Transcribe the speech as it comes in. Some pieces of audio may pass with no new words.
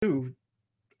do.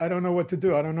 I don't know what to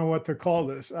do. I don't know what to call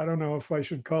this. I don't know if I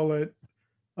should call it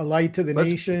a light to the Let's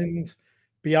nations,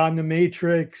 beyond the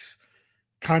matrix,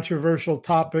 controversial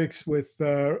topics with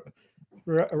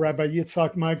Rabbi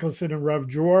Yitzhak Michelson and Rav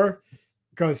Jor,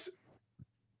 because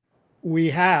we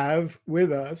have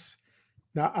with us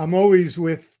now. I'm always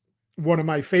with one of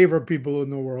my favorite people in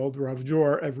the world, Rav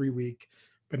Jor, every week,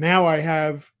 but now I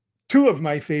have two of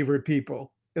my favorite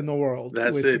people in the world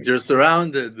That's with it. me. You're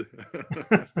surrounded.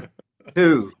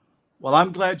 two. Well,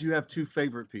 I'm glad you have two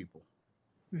favorite people.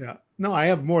 Yeah. No, I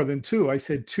have more than two. I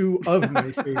said two of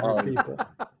my favorite Oh, people.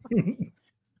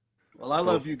 Well, I oh,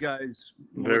 love you guys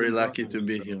more very than lucky to brothers,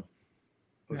 be so here.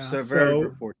 we're Yeah. so very,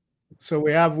 very fortunate. So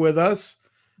we have with us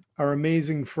our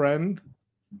amazing friend,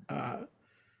 uh,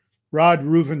 Rod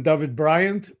Reuven David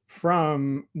Bryant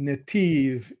from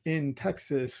Nativ in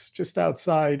Texas, just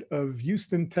outside of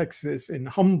Houston, Texas, in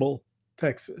Humble,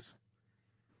 Texas.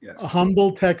 A Yes,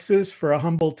 humble Texas for a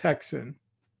humble Texan,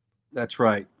 that's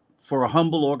right. For a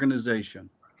humble organization.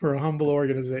 for a humble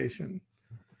organization.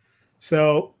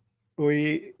 So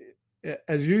we,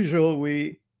 as usual,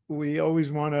 we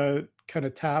always want to kind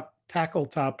of tackle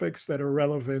topics that are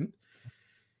relevant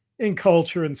in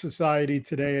culture and society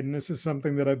today. And this is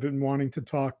something that I've been wanting to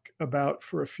talk about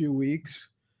for a few weeks.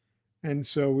 And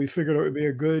so we figured it would be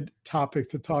a good topic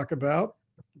to talk about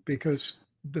because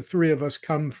the three of us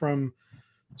come from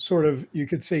sort of, you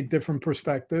could say, different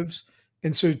perspectives.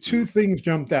 And so two things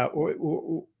jumped out.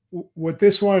 What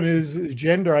this one is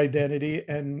gender identity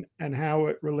and how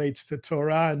it relates to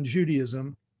Torah and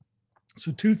Judaism.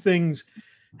 So two things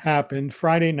happened.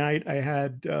 Friday night, I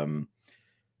had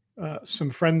some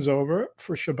friends over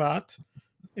for Shabbat,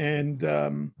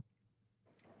 and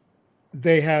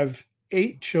they have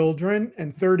 8 children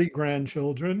and 30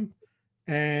 grandchildren.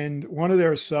 And one of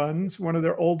their sons, one of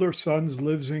their older sons,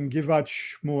 lives in Givat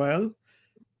Shmuel,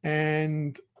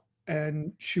 and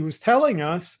she was telling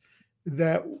us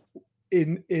that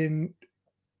in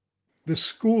the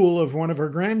school of one of her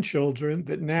grandchildren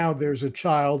that now there's a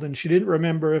child, and she didn't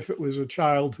remember if it was a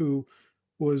child who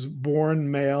was born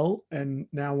male and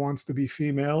now wants to be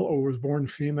female, or was born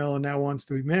female and now wants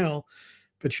to be male.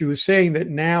 But she was saying that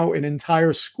now an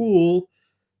entire school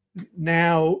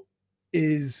now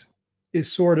is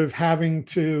sort of having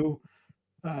to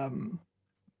um,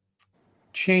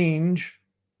 change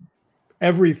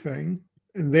everything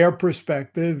in their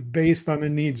perspective based on the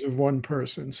needs of one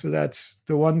person. So that's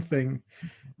the one thing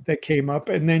that came up.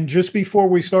 And then just before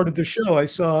we started the show, I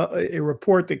saw a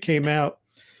report that came out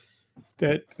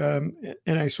that,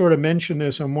 and I sort of mentioned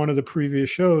this on one of the previous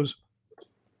shows,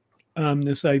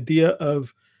 this idea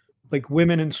of like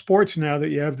women in sports now,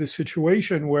 that you have this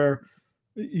situation where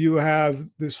you have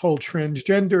this whole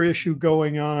transgender issue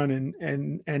going on,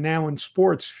 and now in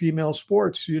sports, female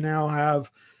sports, you now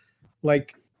have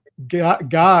like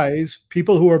guys,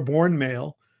 people who are born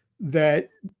male that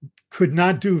could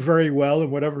not do very well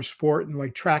in whatever sport. And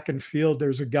like track and field,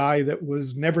 there's a guy that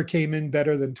was never came in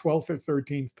better than 12th or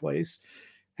 13th place,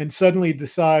 and suddenly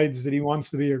decides that he wants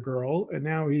to be a girl, and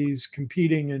now he's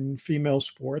competing in female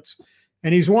sports,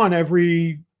 and he's won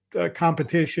every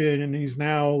competition, and he's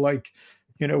now like,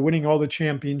 winning all the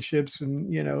championships,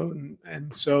 and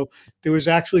and so there was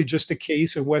actually just a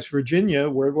case in West Virginia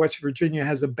where West Virginia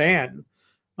has a ban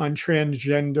on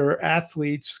transgender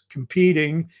athletes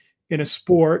competing in a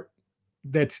sport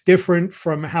that's different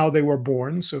from how they were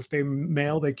born. So if they're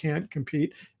male, they can't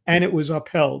compete. And it was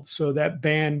upheld. So that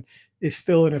ban is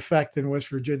still in effect in West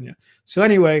Virginia. So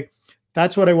anyway,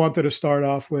 that's what I wanted to start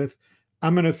off with.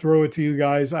 I'm going to throw it to you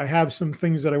guys. I have some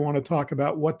things that I want to talk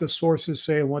about, what the sources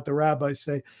say and what the rabbis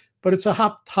say. But it's a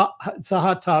hot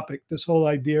topic, this whole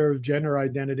idea of gender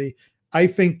identity. I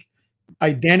think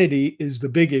identity is the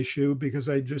big issue because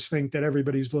I just think that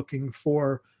everybody's looking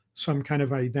for some kind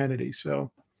of identity.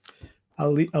 So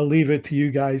I'll leave it to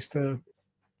you guys to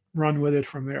run with it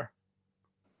from there.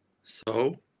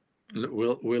 So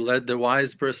we'll let the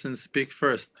wise person speak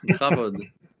first. Chavod.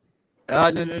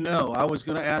 No. I was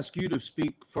going to ask you to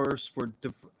speak first for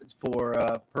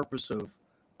purpose of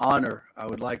honor. I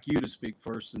would like you to speak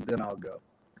first, and then I'll go.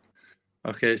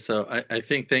 Okay, so I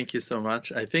think, thank you so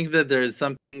much. I think that there is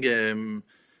something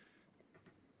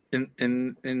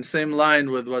in same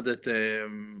line with what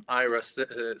that Ira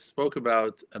spoke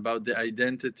about the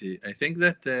identity. I think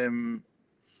that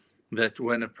that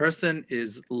when a person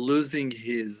is losing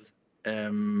his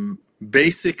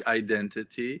basic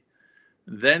identity,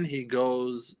 then he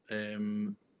goes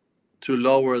to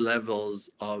lower levels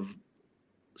of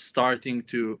starting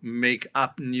to make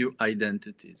up new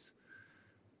identities.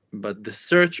 But the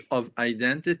search of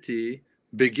identity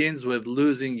begins with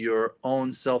losing your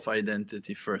own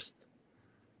self-identity first.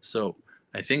 So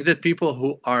I think that people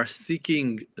who are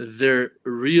seeking their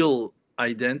real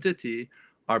identity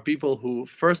are people who,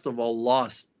 first of all,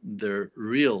 lost their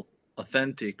real,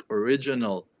 authentic,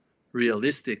 original,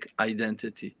 realistic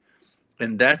identity.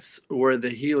 And that's where the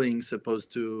healing is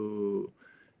supposed to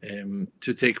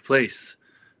take place.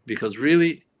 Because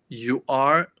really, you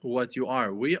are what you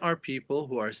are. We are people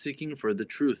who are seeking for the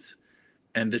truth.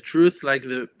 And the truth, like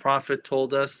the prophet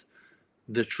told us,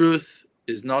 the truth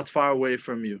is not far away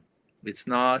from you. It's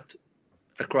not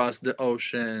across the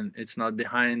ocean. It's not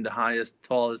behind the highest,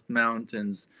 tallest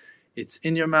mountains. It's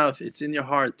in your mouth. It's in your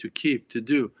heart to keep, to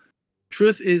do.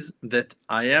 Truth is that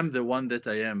I am the one that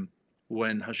I am.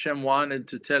 When Hashem wanted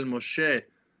to tell Moshe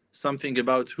something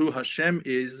about who Hashem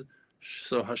is,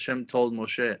 so Hashem told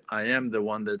Moshe, I am the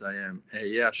one that I am.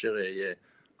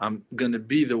 I'm going to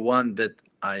be the one that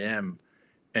I am.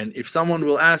 And if someone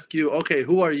will ask you, okay,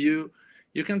 who are you?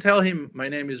 You can tell him, my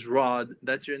name is Rod.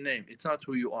 That's your name. It's not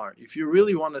who you are. If you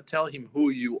really want to tell him who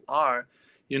you are,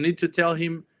 you need to tell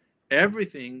him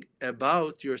everything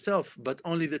about yourself, but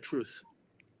only the truth.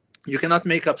 You cannot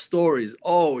make up stories.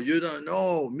 Oh, you don't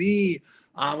know me.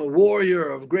 I'm a warrior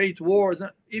of great wars.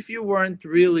 If you weren't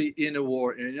really in a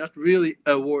war and you're not really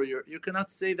a warrior, you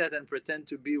cannot say that and pretend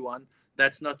to be one.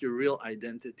 That's not your real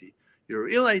identity. Your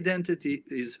real identity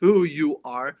is who you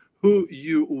are, who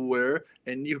you were,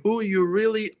 and who you're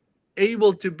really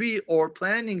able to be or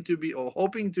planning to be or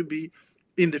hoping to be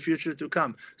in the future to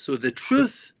come. So the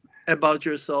truth about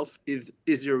yourself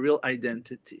is your real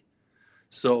identity.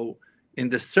 So in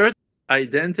the search for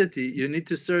identity, you need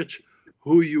to search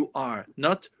who you are,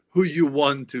 not who you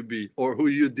want to be or who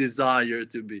you desire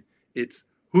to be. It's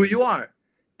who you are.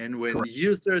 And when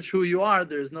you search who you are,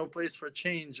 there's no place for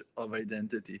change of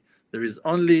identity. There is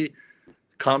only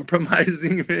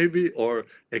compromising maybe or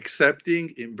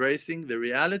accepting, embracing the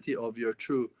reality of your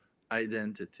true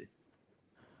identity.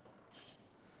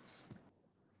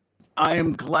 I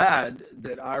am glad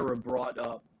that Ira brought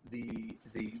up the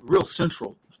real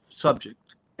central subject,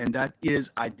 and that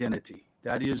is identity.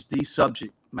 That is the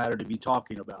subject matter to be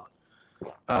talking about.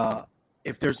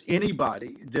 If there's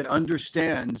anybody that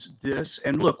understands this,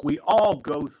 and look, we all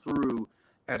go through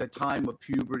at a time of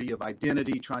puberty of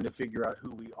identity, trying to figure out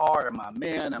who we are. Am I a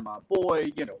man? Am I a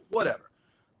boy? Whatever.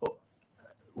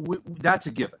 That's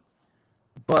a given.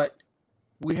 But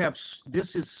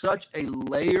this is such a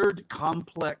layered,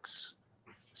 complex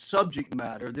subject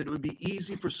matter that it would be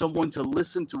easy for someone to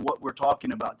listen to what we're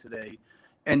talking about today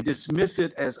and dismiss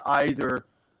it as either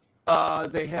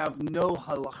they have no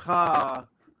halakha,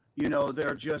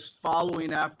 they're just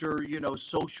following after,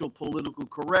 social political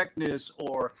correctness,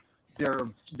 or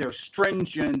they're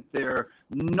stringent, they're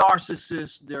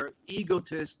narcissists, they're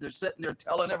egotists, they're sitting there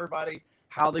telling everybody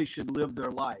how they should live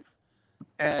their life.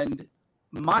 And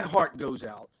my heart goes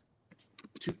out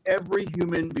to every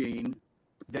human being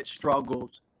that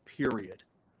struggles, period.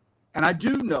 And I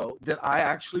do know that I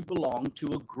actually belong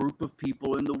to a group of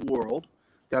people in the world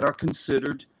that are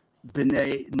considered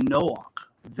B'nai Noach.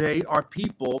 They are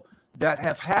people that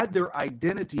have had their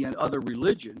identity in other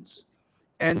religions,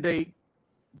 and they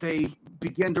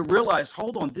begin to realize,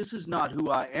 hold on, this is not who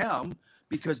I am,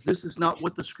 because this is not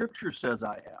what the scripture says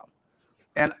I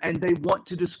am. And they want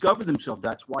to discover themselves.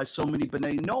 That's why so many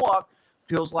B'nai Noach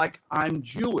feels like I'm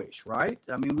Jewish, right?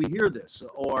 I mean, we hear this.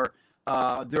 Or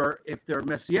if they're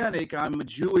Messianic, I'm a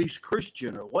Jewish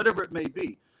Christian, or whatever it may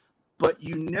be. But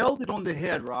you nailed it on the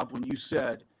head, Rob, when you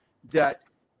said that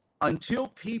until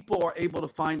people are able to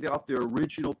find out their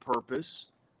original purpose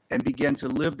and begin to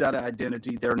live that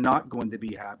identity, they're not going to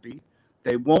be happy.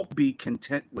 They won't be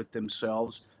content with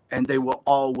themselves, and they will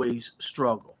always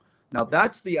struggle. Now,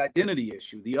 that's the identity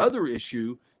issue. The other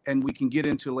issue, and we can get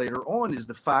into later on, is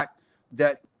the fact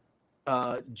that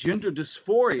gender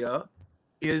dysphoria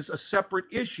is a separate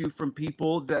issue from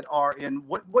people that are in,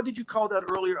 what did you call that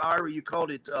earlier, Ira? You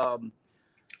called it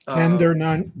gender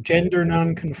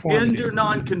nonconformity. Gender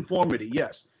nonconformity,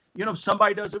 yes. If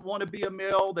somebody doesn't want to be a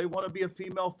male, they want to be a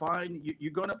female, fine.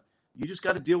 You just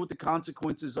got to deal with the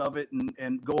consequences of it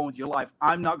and go on with your life.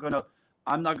 I'm not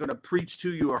gonna preach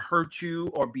to you or hurt you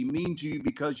or be mean to you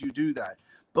because you do that.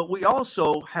 But we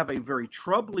also have a very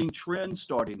troubling trend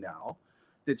starting now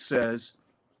that says,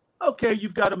 okay,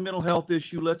 you've got a mental health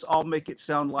issue. Let's all make it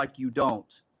sound like you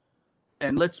don't.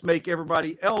 And let's make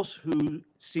everybody else who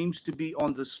seems to be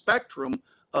on the spectrum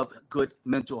of good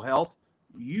mental health,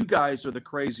 you guys are the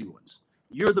crazy ones.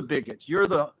 You're the bigots. You're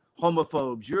the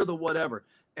homophobes. You're the whatever.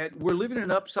 And we're living in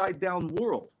an upside down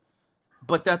world.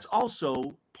 But that's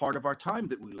also part of our time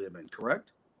that we live in,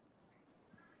 correct?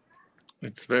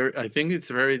 I think it's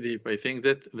very deep. I think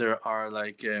that there are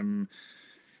like,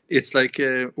 it's like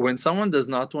when someone does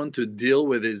not want to deal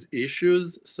with his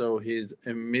issues, so he's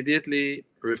immediately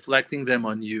reflecting them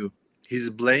on you. He's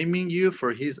blaming you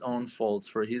for his own faults,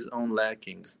 for his own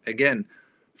lackings. Again,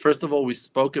 first of all, we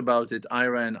spoke about it,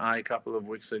 Ira and I, a couple of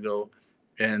weeks ago.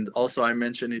 And also, I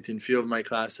mentioned it in a few of my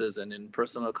classes and in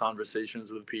personal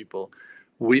conversations with people.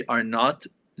 We are not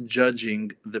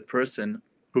judging the person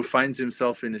who finds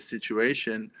himself in a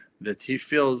situation that he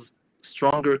feels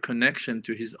stronger connection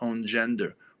to his own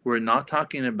gender. We're not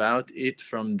talking about it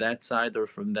from that side or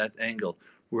from that angle.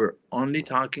 We're only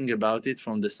talking about it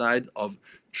from the side of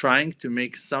trying to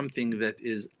make something that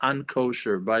is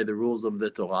unkosher by the rules of the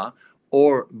Torah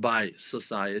or by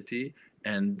society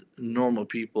and normal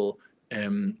people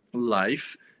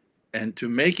life, and to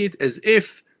make it as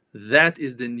if that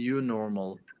is the new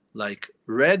normal, like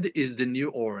red is the new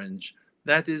orange.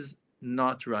 That is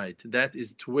not right. That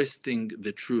is twisting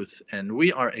the truth, and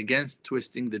we are against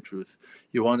twisting the truth.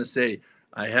 You want to say,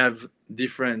 I have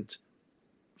different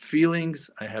feelings,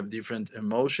 I have different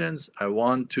emotions, I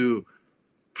want to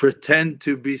pretend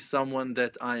to be someone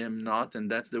that I am not, and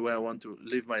that's the way I want to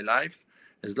live my life.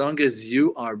 As long as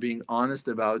you are being honest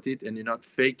about it and you're not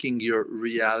faking your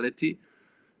reality,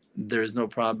 there's no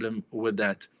problem with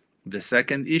that. The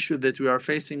second issue that we are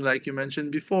facing, like you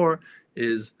mentioned before,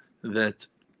 is that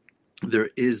there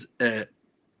is a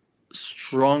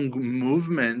strong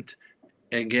movement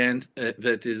against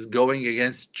that is going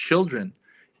against children,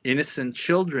 innocent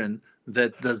children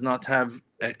that does not have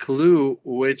a clue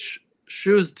which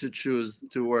shoes to choose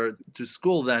to wear to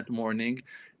school that morning,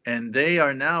 and they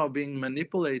are now being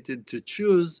manipulated to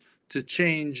choose to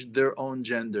change their own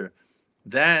gender.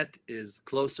 That is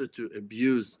closer to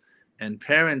abuse, and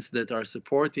parents that are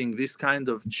supporting this kind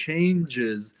of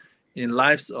changes in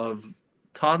lives of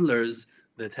toddlers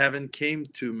that haven't came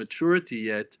to maturity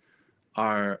yet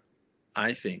are,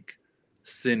 I think,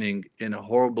 sinning in a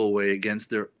horrible way against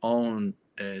their own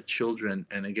children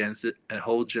and against a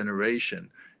whole generation.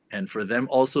 And for them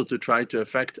also to try to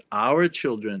affect our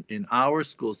children in our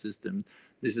school system,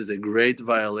 this is a great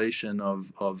violation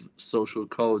of social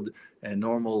code and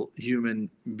normal human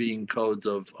being codes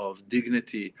of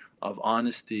dignity, of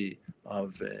honesty,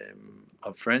 of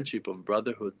friendship, of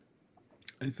brotherhood.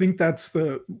 I think that's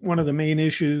one of the main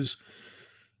issues,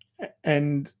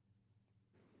 and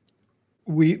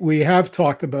we have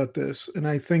talked about this, and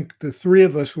I think the three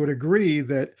of us would agree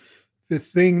that the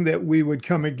thing that we would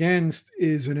come against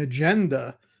is an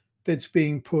agenda that's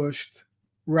being pushed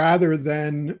rather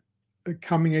than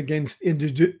coming against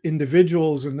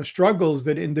individuals and the struggles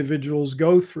that individuals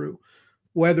go through,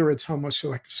 whether it's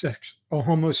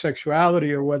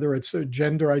homosexuality or whether it's a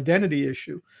gender identity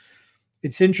issue.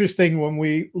 It's interesting when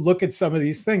we look at some of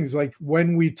these things, like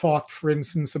when we talked, for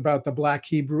instance, about the Black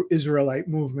Hebrew Israelite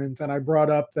movement, and I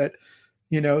brought up that,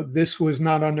 this was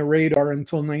not on the radar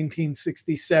until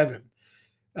 1967.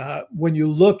 When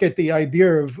you look at the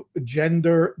idea of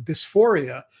gender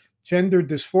dysphoria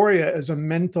as a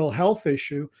mental health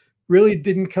issue really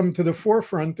didn't come to the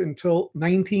forefront until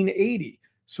 1980.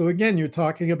 So again, you're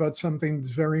talking about something that's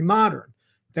very modern.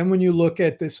 Then when you look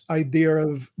at this idea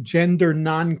of gender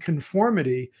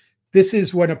nonconformity, this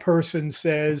is when a person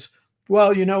says,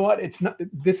 well, you know what?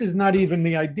 This is not even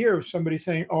the idea of somebody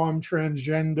saying, oh, I'm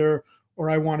transgender or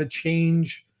I want to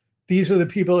change. These are the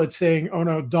people that saying, oh,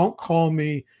 no, don't call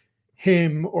me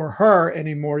him or her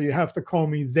anymore. You have to call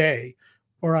me they,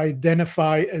 or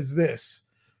identify as this.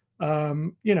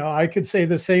 I could say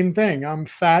the same thing. I'm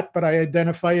fat, but I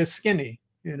identify as skinny.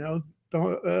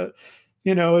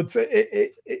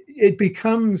 It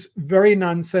becomes very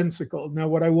nonsensical. Now,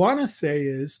 what I want to say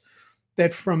is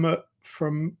that from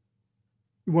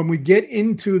when we get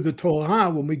into the Torah,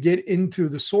 when we get into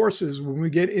the sources, when we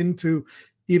get into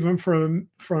even from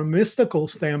a mystical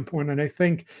standpoint, and I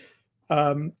think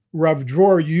Rav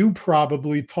Dror, you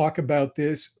probably talk about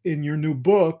this in your new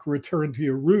book, Return to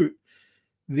Your Root,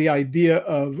 the idea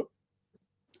of,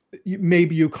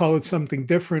 maybe you call it something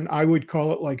different. I would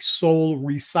call it like soul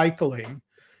recycling,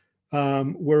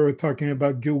 where we're talking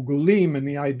about Gilgulim and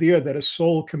the idea that a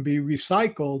soul can be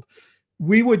recycled.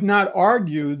 We would not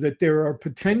argue that there are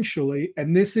potentially,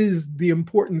 and this is the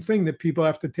important thing that people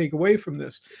have to take away from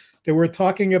this, that we're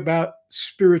talking about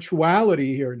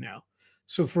spirituality here now.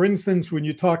 So for instance, when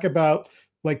you talk about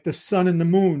like the sun and the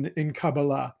moon in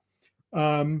Kabbalah,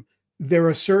 there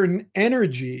are certain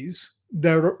energies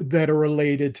that are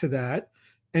related to that.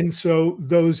 And so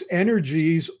those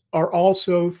energies are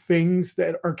also things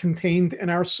that are contained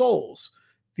in our souls,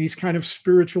 these kind of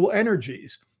spiritual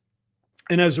energies.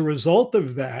 And as a result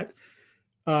of that,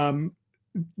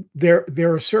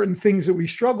 there are certain things that we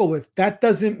struggle with. That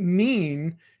doesn't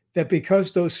mean that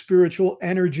because those spiritual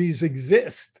energies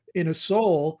exist in a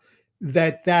soul,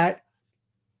 that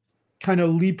kind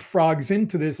of leapfrogs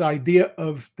into this idea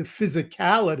of the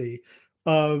physicality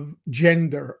of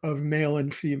gender, of male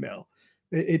and female.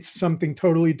 It's something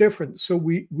totally different. So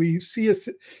we see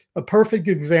a perfect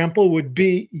example would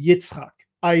be Yitzchak,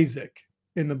 Isaac,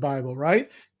 in the Bible,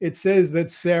 right? It says that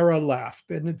Sarah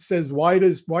laughed, and it says, why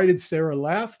did Sarah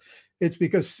laugh? It's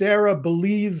because Sarah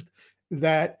believed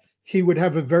that he would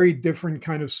have a very different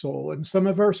kind of soul. And some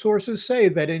of our sources say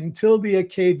that until the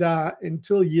Akedah,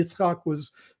 until Yitzchak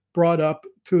was brought up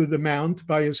to the mount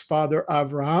by his father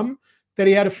Avraham, that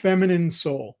he had a feminine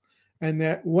soul. And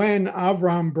that when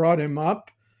Avraham brought him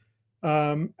up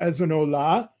as an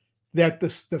Olah, that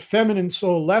the feminine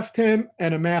soul left him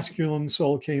and a masculine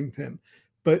soul came to him.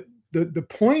 But the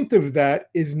point of that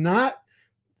is not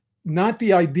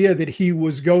the idea that he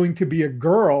was going to be a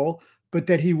girl, but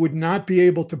that he would not be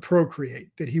able to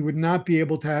procreate, that he would not be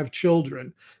able to have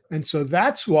children. And so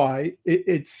that's why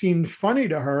it seemed funny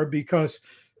to her, because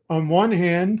on one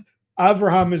hand,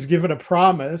 Avraham is given a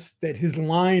promise that his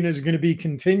line is going to be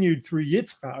continued through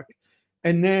Yitzchak.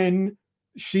 And then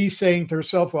she's saying to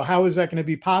herself, well, how is that going to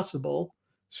be possible?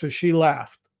 So she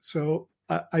laughed. So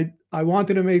I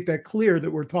wanted to make that clear, that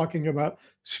we're talking about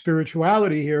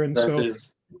spirituality here. And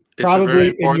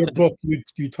probably in your book,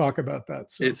 you talk about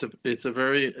that. So it's a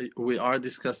very, we are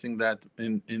discussing that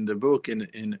in the book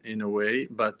in a way,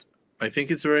 but I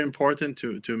think it's very important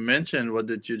to mention what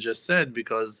that you just said,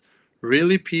 because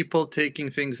really people taking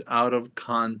things out of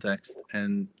context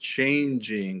and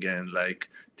changing and like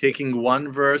taking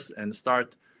one verse and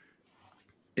start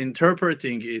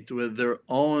interpreting it with their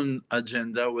own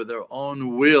agenda, with their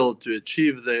own will to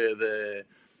achieve the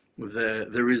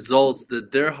results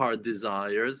that their heart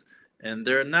desires, and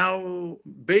they're now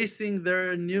basing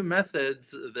their new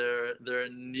methods, their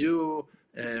new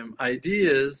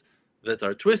ideas that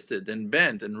are twisted and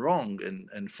bent and wrong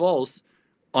and false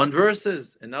on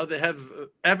verses, and now they have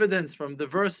evidence from the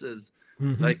verses.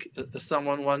 Mm-hmm. Like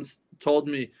someone once told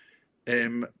me,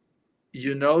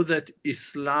 you know that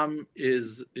Islam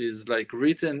is like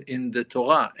written in the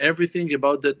Torah. Everything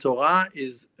about the Torah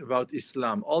is about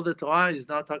Islam. All the Torah is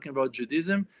not talking about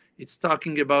Judaism, it's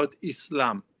talking about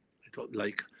Islam. I thought,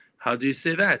 like, how do you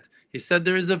say that? He said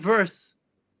there is a verse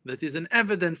that is an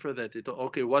evidence for that. I thought,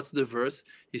 okay, what's the verse?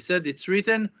 He said it's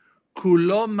written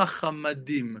Kulo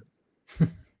Machamadim.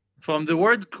 From the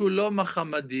word Kulo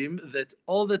Machamadim, that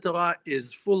all the Torah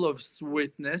is full of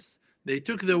sweetness. They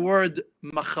took the word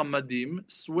Machamadim,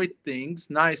 sweet things,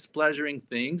 nice, pleasuring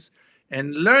things,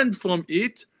 and learned from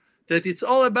it that it's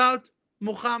all about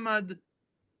Muhammad.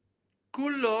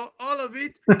 Kulo, all of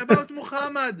it about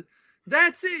Muhammad.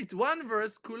 That's it. One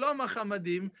verse, Kulo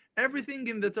Machamadim. Everything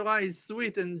in the Torah is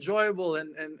sweet and enjoyable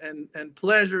and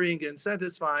pleasuring and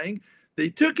satisfying. They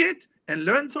took it and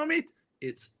learned from it.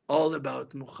 It's all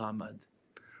about Muhammad.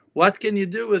 What can you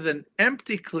do with an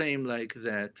empty claim like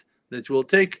that will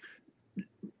take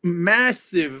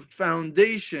massive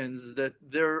foundations, that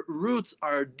their roots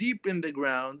are deep in the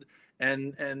ground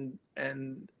and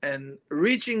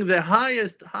reaching the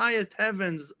highest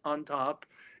heavens on top,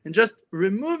 and just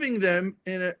removing them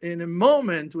in a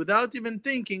moment without even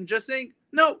thinking, just saying,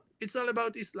 no, it's all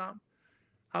about Islam?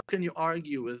 How can you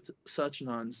argue with such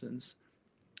nonsense?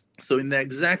 So in the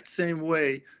exact same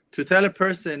way, to tell a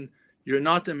person you're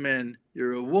not a man,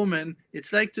 you're a woman,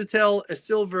 it's like to tell a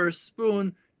silver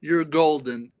spoon you're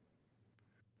golden.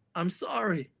 I'm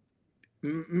sorry.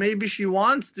 Maybe she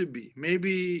wants to be.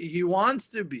 Maybe he wants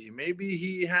to be. Maybe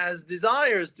he has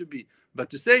desires to be. But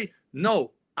to say,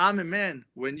 no, I'm a man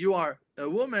when you are a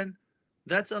woman,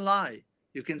 that's a lie.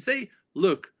 You can say,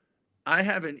 look, I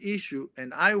have an issue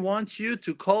and I want you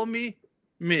to call me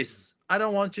Miss. I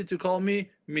don't want you to call me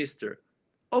Mr.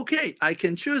 Okay, I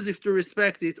can choose if to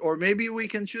respect it, or maybe we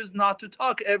can choose not to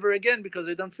talk ever again because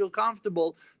I don't feel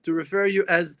comfortable to refer you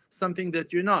as something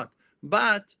that you're not.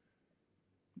 But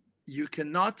you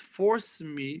cannot force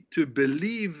me to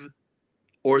believe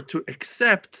or to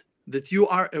accept that you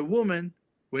are a woman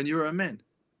when you're a man.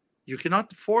 You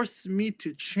cannot force me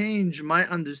to change my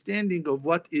understanding of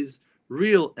what is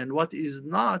real and what is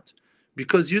not,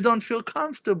 because you don't feel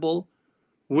comfortable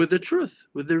with the truth,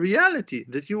 with the reality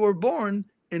that you were born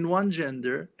in one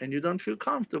gender and you don't feel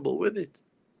comfortable with it.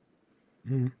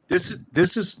 Mm-hmm. This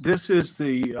is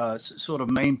the sort of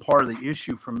main part of the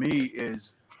issue for me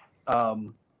is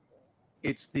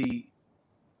it's the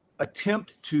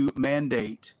attempt to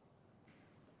mandate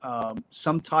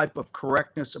some type of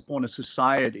correctness upon a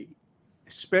society,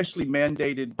 especially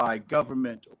mandated by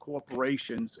government or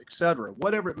corporations, etc.,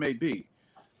 whatever it may be,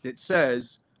 that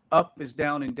says up is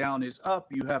down and down is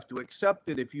up. You have to accept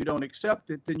it. If you don't accept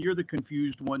it, then you're the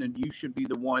confused one, and you should be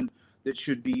the one that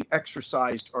should be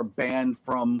exorcised or banned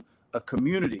from a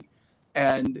community.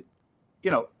 And,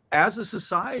 you know, as a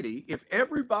society, if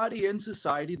everybody in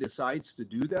society decides to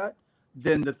do that,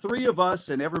 then the three of us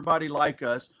and everybody like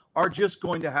us are just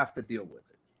going to have to deal with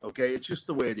it. Okay, it's just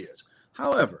the way it is.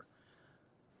 However,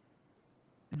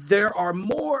 there are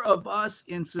more of us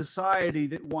in society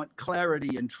that want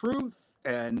clarity and truth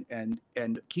and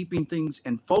keeping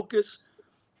in focus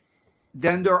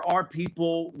than there are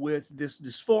people with this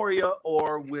dysphoria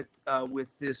or with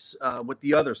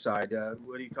the other side.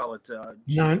 What do you call it?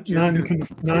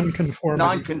 Non-conformity.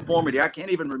 Non-conformity. I can't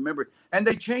even remember it. And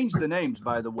they changed the names,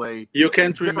 by the way. You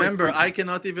can't remember. I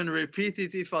cannot even repeat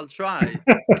it if I'll try.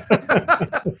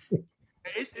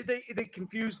 They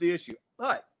confuse the issue.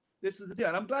 But this is the deal.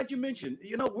 And I'm glad you mentioned,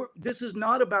 you know, this is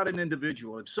not about an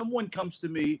individual. If someone comes to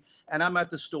me and I'm at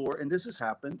the store and this has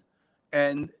happened,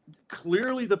 and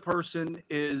clearly the person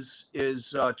is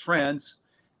trans,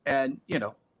 and, you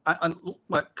know,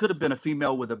 what could have been a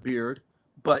female with a beard,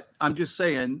 but I'm just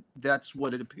saying that's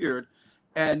what it appeared.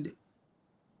 And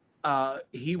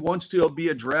he wants to be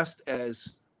addressed as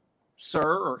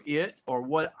sir or it or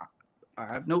what. I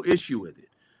have no issue with it.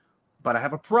 But I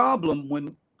have a problem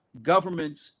when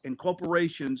governments and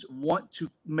corporations want to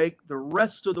make the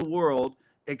rest of the world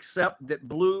accept that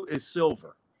blue is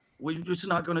silver. We're just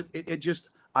not going to,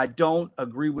 I don't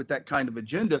agree with that kind of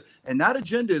agenda. And that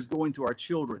agenda is going to our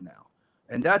children now.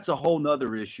 And that's a whole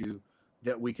nother issue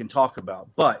that we can talk about.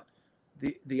 But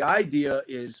the idea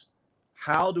is,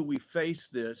 how do we face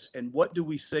this? And what do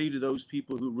we say to those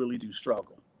people who really do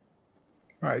struggle?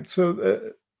 Right.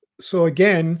 So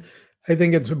again, I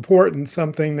think it's important,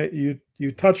 something that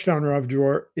you touched on, Rav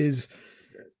Dror, is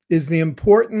the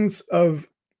importance of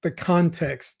the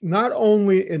context, not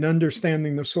only in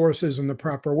understanding the sources in the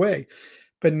proper way,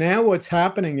 but now what's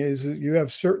happening is you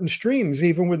have certain streams,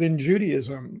 even within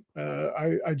Judaism.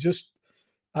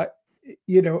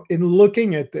 You know, in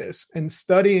looking at this and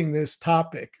studying this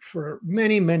topic for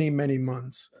many, many, many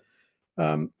months,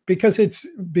 because it's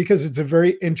a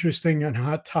very interesting and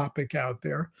hot topic out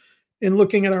there. In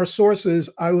looking at our sources,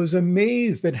 I was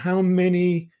amazed at how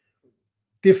many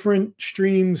different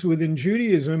streams within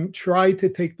Judaism try to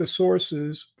take the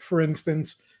sources. For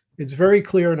instance, it's very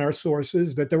clear in our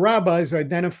sources that the rabbis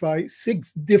identify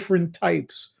 6 different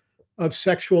types of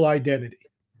sexual identity.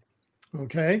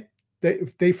 Okay?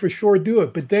 They for sure do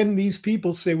it. But then these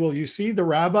people say, well, you see, the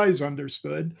rabbis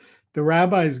understood, the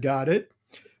rabbis got it.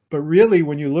 But really,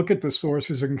 when you look at the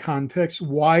sources and context,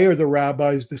 why are the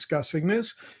rabbis discussing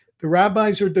this? The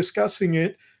rabbis are discussing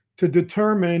it to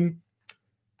determine,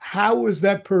 how was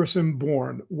that person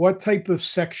born? What type of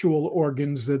sexual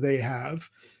organs do they have?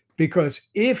 Because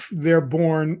if they're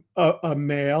born a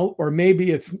male, or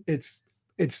maybe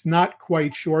it's not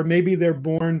quite sure, maybe they're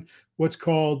born what's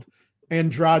called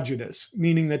androgynous,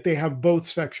 meaning that they have both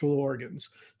sexual organs.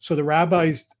 So the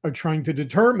rabbis are trying to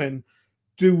determine,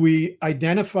 do we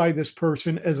identify this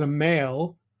person as a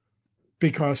male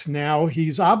because now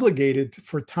he's obligated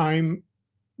for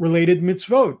time-related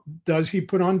mitzvot? Does he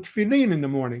put on tefillin in the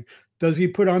morning? Does he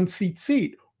put on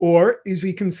tzitzit? Or is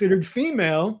he considered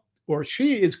female, or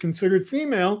she is considered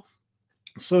female?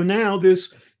 So now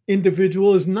this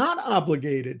individual is not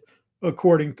obligated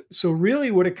according to. So really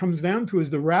what it comes down to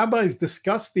is the rabbis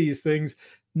discuss these things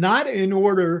not in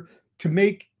order to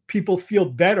make people feel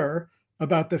better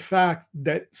about the fact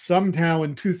that somehow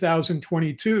in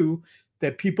 2022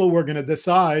 that people were going to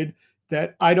decide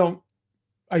that I don't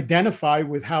identify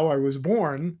with how I was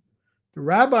born. The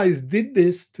rabbis did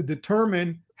this to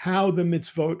determine how the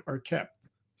mitzvot are kept.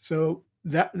 So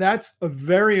that's a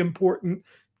very important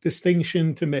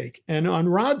distinction to make. And on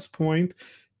Rod's point,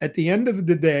 at the end of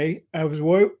the day,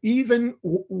 even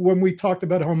when we talked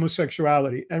about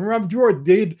homosexuality, and Rav Dror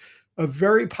did a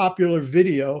very popular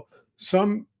video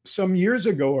some years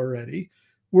ago already,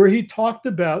 where he talked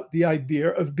about the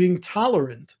idea of being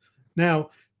tolerant.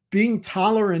 Now, being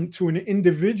tolerant to an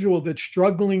individual that's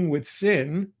struggling with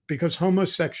sin, because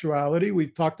homosexuality,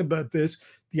 we've talked about this,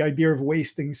 the idea of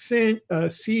wasting seed,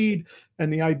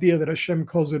 and the idea that Hashem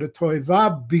calls it a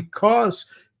toivah, because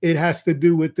it has to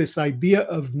do with this idea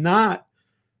of not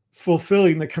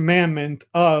fulfilling the commandment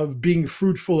of being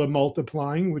fruitful and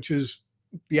multiplying, which is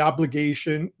the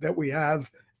obligation that we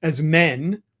have as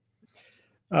men.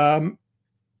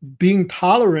 Being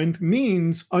tolerant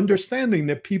means understanding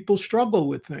that people struggle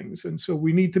with things. And so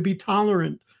we need to be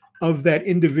tolerant of that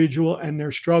individual and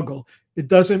their struggle. It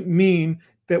doesn't mean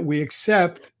that we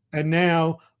accept and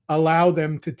now allow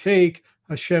them to take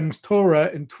Hashem's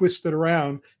Torah and twist it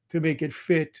around to make it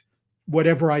fit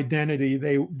whatever identity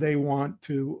they want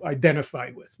to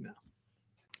identify with now.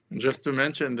 Just to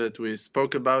mention that we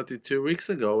spoke about it 2 weeks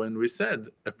ago, and we said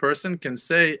a person can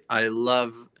say, I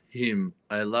love him.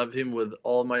 I love him with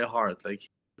all my heart. Like,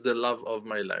 he's the love of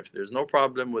my life. There's no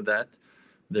problem with that.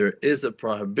 There is a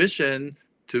prohibition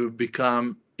to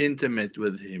become intimate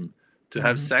with him, to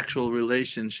have sexual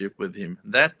relationship with him.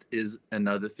 That is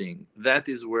another thing. That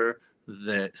is where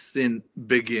the sin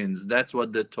begins. That's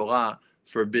what the Torah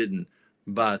forbidden.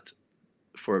 But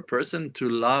for a person to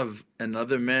love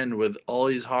another man with all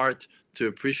his heart, to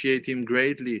appreciate him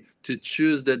greatly, to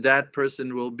choose that that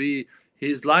person will be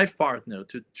his life partner,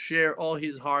 to share all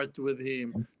his heart with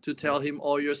him, to tell him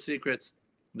all your secrets,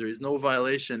 there is no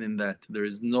violation in that. There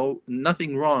is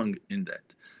nothing wrong in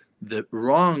that. The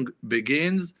wrong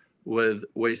begins with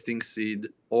wasting seed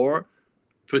or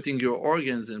putting your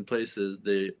organs in places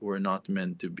they were not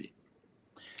meant to be.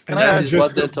 And that is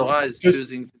what the Torah is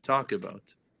choosing to talk about.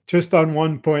 Just on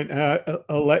one point,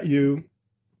 I'll let you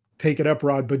take it up,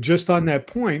 Rod, but just on that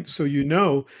point, so you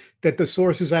know that the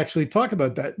sources actually talk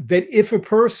about that if a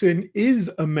person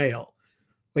is a male,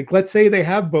 like let's say they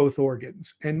have both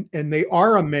organs and they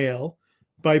are a male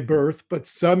by birth, but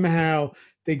somehow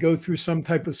they go through some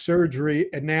type of surgery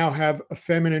and now have a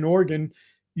feminine organ,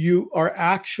 you are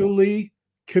actually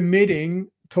committing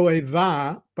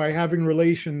toeva by having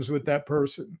relations with that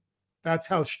person. That's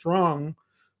how strong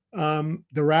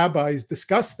the rabbis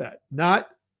discuss that.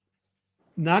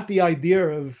 Not the idea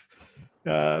of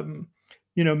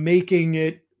making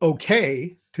it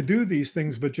okay to do these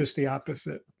things, but just the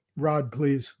opposite. Rod,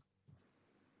 please.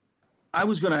 I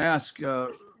was going to ask,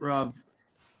 Rob,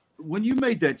 when you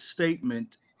made that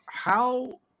statement,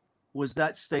 how was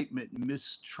that statement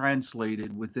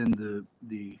mistranslated within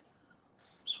the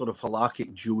sort of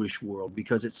halakhic Jewish world?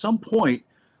 Because at some point,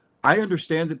 I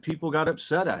understand that people got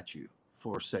upset at you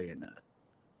for saying that.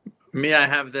 Me, I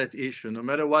have that issue. No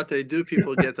matter what I do,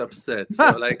 people get upset. So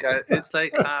it's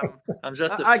like I'm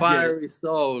just a fiery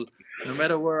soul. No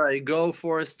matter where I go,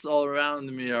 forests all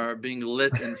around me are being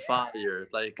lit and fired.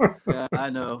 Like, yeah, I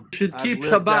know. You should keep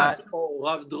Shabbat. That. Oh,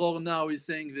 Rav Dror now is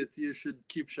saying that you should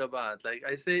keep Shabbat. Like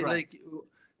I say, right.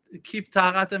 Keep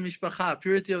Taharat HaMishpacha,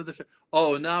 purity of the.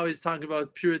 Oh, now he's talking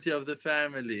about purity of the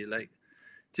family. Like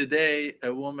today,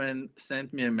 a woman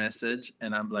sent me a message,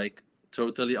 and I'm like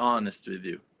totally honest with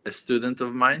you. A student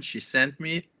of mine, she sent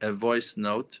me a voice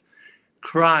note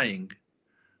crying.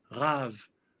 Rav,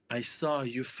 I saw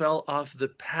you fell off the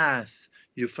path.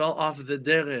 You fell off the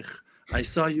derech. I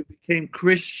saw you became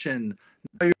Christian.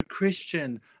 Now you're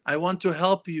Christian. I want to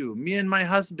help you. Me and my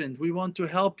husband, we want to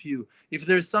help you. If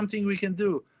there's something we can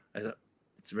do. I thought,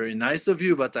 it's very nice of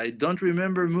you, but I don't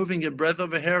remember moving a breath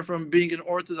of a hair from being an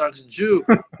Orthodox Jew.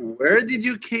 Where did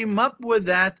you came up with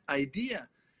that idea?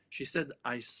 She said,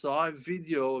 I saw a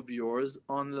video of yours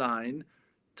online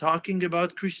talking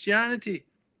about Christianity.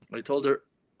 I told her,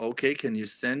 okay, can you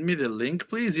send me the link,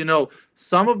 please? You know,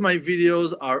 some of my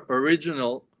videos are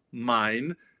original,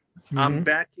 mine. I'm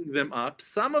backing them up.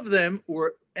 Some of them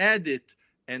were added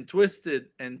and twisted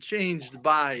and changed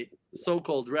by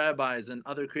so-called rabbis and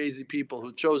other crazy people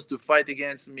who chose to fight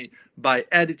against me by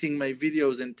editing my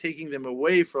videos and taking them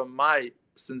away from my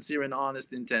sincere and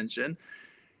honest intention.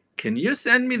 Can you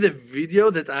send me the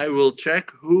video that I will check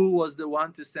who was the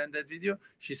one to send that video?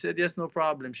 She said, yes, no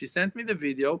problem. She sent me the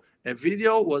video. A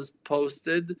video was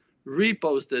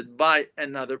reposted by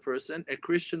another person, a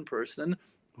Christian person,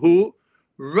 who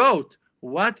wrote,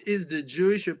 what is the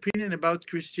Jewish opinion about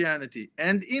Christianity?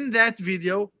 And in that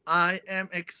video, I am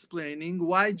explaining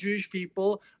why Jewish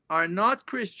people are not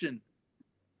Christian.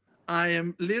 I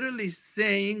am literally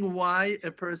saying why a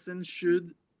person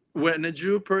should, when a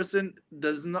Jewish person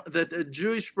does not, that a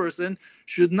Jewish person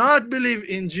should not believe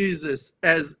in Jesus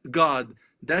as God.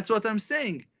 That's what I'm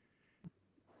saying.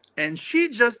 And she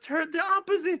just heard the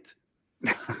opposite.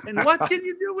 And what can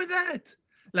you do with that?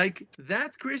 Like,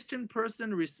 that Christian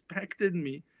person respected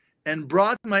me and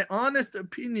brought my honest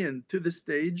opinion to the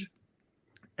stage.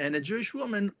 And a Jewish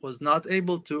woman was not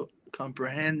able to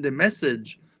comprehend the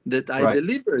message that I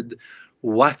delivered.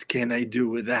 What can I do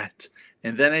with that?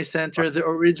 And then I sent her the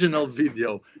original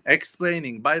video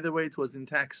explaining, by the way, it was in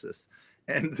Texas.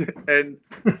 And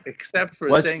except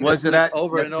for saying it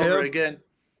over and over again,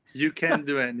 you can't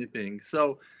do anything.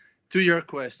 So to your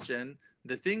question,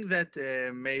 the thing that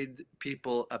made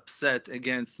people upset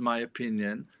against my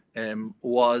opinion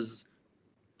was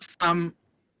some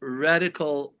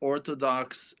radical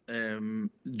Orthodox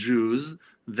Jews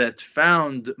that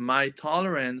found my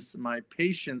tolerance, my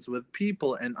patience with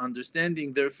people, and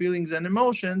understanding their feelings and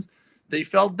emotions, they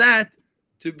felt that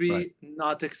to be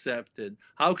not accepted.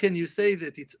 How can you say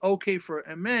that it's okay for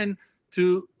a man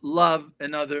to love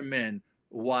another man?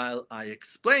 While I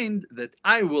explained that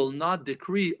I will not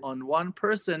decree on one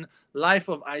person life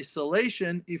of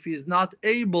isolation if he's not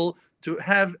able to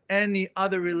have any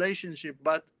other relationship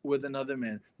but with another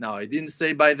man. Now, I didn't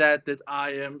say by that that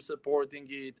I am supporting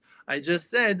it. I just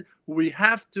said we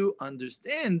have to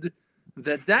understand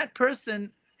that that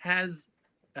person has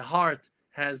a heart,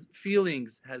 has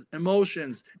feelings, has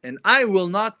emotions, and I will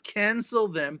not cancel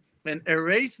them and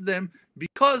erase them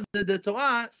because the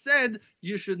Torah said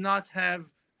you should not have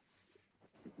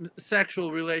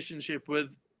sexual relationship with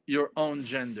your own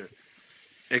gender.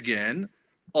 Again,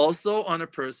 also on a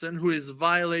person who is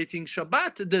violating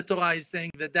Shabbat, the Torah is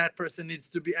saying that that person needs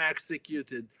to be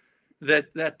executed,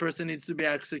 that person needs to be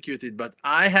executed. But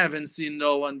I haven't seen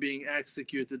no one being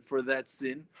executed for that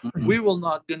sin. We will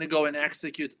not going to go and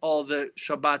execute all the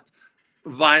Shabbat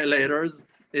violators.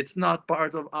 It's not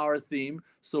part of our theme.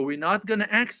 So we're not going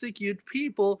to execute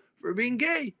people for being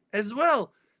gay as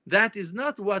well. That is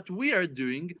not what we are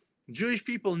doing. Jewish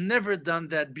people never done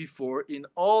that before in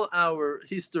all our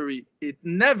history. It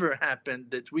never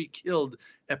happened that we killed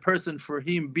a person for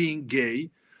him being gay.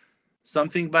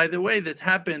 Something, by the way, that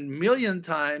happened million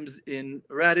times in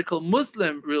radical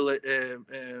Muslim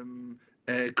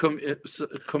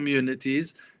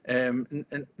communities and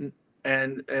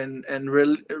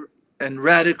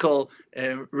radical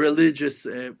religious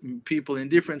people in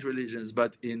different religions.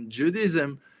 But in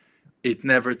Judaism, it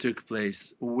never took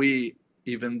place. We,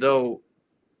 even though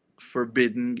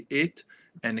forbidding it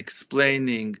and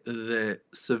explaining the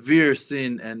severe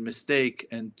sin and mistake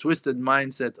and twisted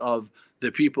mindset of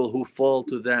the people who fall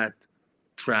to that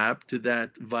trap, to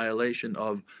that violation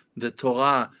of the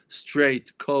Torah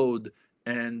straight code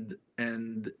and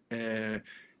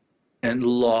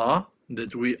law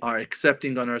that we are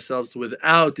accepting on ourselves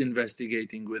without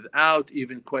investigating, without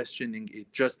even questioning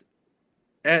it, just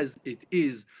as it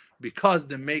is, because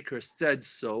the Maker said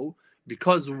so,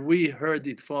 because we heard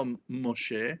it from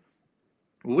Moshe.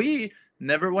 We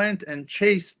never went and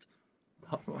chased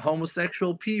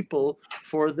homosexual people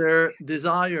for their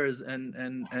desires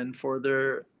and for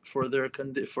their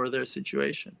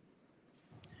situation.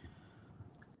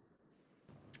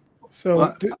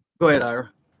 So go ahead,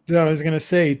 Ira. I was going to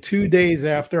say 2 days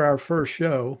after our first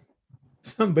show,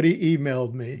 somebody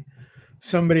emailed me,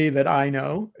 somebody that I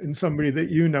know and somebody that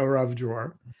you know, Rav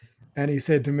Dror. And he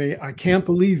said to me, I can't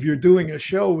believe you're doing a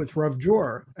show with Rav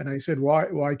Dror. And I said,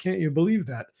 why can't you believe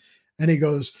that? And he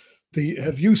goes,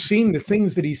 have you seen the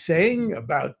things that he's saying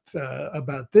about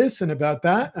this and about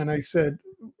that? And I said,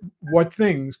 what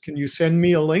things? Can you send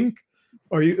me a link?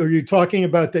 Are you talking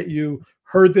about that you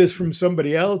heard this from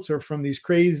somebody else or from these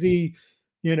crazy,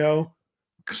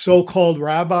 so-called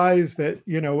rabbis that,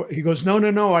 he goes,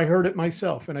 no, I heard it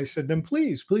myself. And I said, then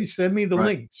please send me the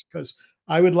links, because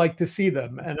I would like to see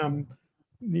them. And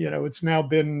it's now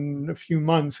been a few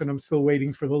months and I'm still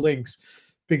waiting for the links,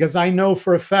 because I know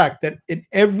for a fact that in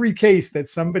every case that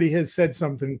somebody has said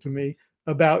something to me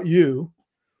about you,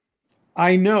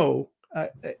 I know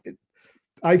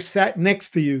I've sat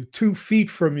next to you, 2 feet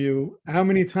from you, how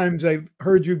many times I've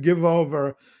heard you give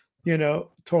over,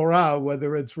 Torah,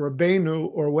 whether it's Rabbeinu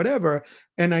or whatever.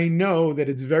 And I know that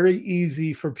it's very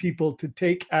easy for people to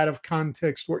take out of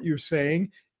context what you're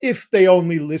saying if they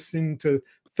only listen to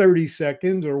 30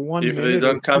 seconds or 1 minute. If they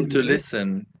don't come to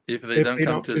listen. If they don't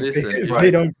come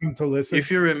to listen. If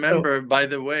you remember, by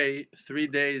the way, 3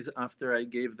 days after I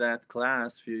gave that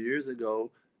class a few years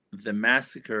ago, the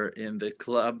massacre in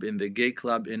the gay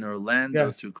club in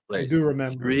Orlando took place. I do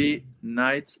remember. 3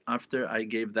 nights after I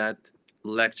gave that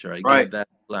lecture, I gave that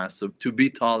class. So to be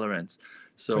tolerant.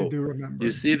 So I do remember.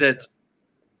 You see that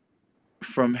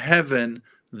from heaven,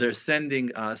 they're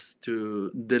sending us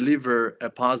to deliver a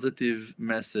positive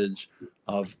message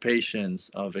of patience,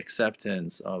 of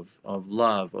acceptance, of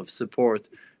love, of support.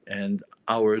 And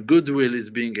our goodwill is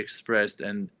being expressed,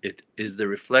 and it is the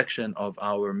reflection of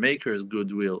our Maker's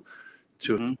goodwill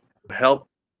to help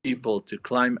people to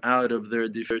climb out of their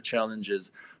different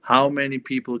challenges. How many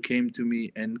people came to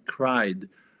me and cried,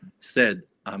 said,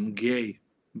 I'm gay,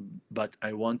 but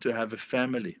I want to have a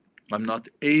family. I'm not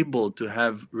able to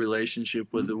have relationship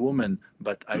with a woman,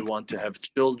 but I want to have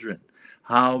children.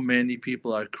 How many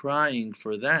people are crying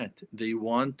for that? They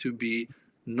want to be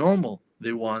normal.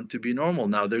 They want to be normal.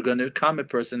 Now they're going to come a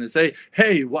person and say,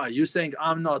 hey, why, you saying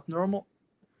I'm not normal?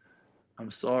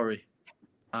 I'm sorry.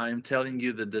 I'm telling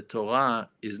you that the Torah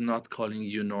is not calling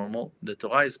you normal. The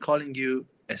Torah is calling you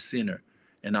a sinner.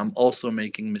 And I'm also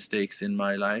making mistakes in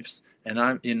my life, and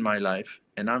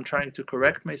I'm trying to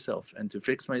correct myself and to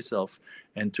fix myself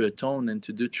and to atone and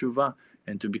to do tshuva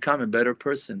and to become a better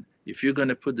person. If you're going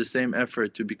to put the same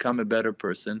effort to become a better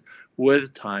person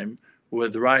with time,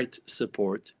 with right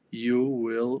support, you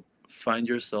will find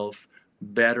yourself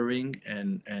bettering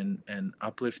and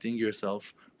uplifting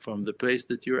yourself from the place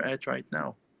that you're at right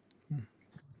now.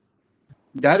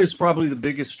 That is probably the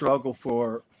biggest struggle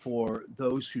for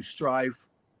those who strive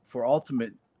for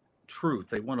ultimate truth.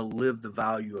 They want to live the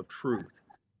value of truth.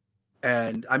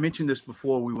 And I mentioned this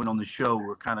before we went on the show.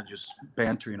 We're kind of just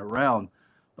bantering around,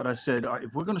 but I said,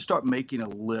 if we're going to start making a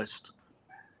list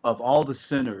of all the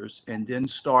sinners and then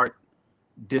start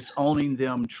disowning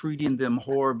them, treating them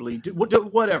horribly,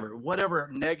 whatever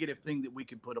negative thing that we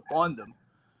could put upon them,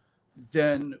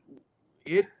 then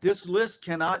this list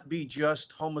cannot be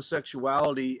just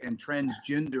homosexuality and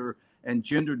transgender and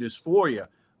gender dysphoria.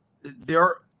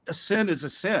 A sin is a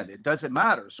sin. It doesn't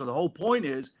matter. So the whole point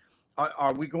is,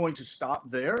 are we going to stop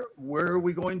there? Where are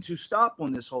we going to stop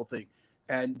on this whole thing?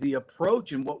 And the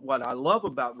approach, and what I love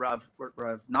about Rav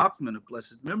Nachman of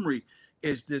blessed memory,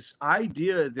 is this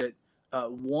idea that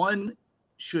one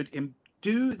should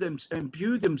imbue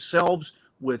themselves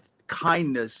with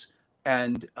kindness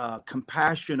and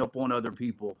compassion upon other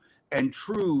people and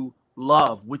true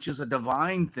love, which is a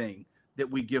divine thing that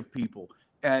we give people,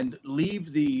 and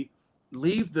leave the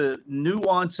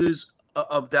nuances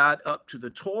of that up to the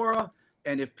Torah.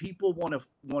 And if people want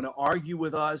to argue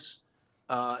with us,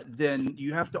 then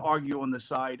you have to argue on the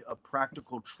side of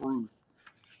practical truth.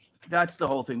 That's the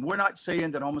whole thing. We're not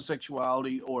saying that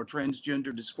homosexuality or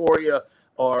transgender dysphoria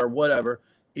or whatever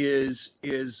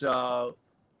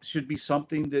should be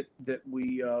something that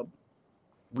we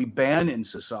ban in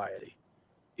society.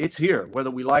 It's here,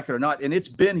 whether we like it or not, and it's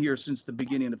been here since the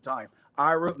beginning of time.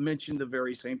 Ira mentioned the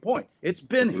very same point. It's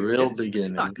been here. Real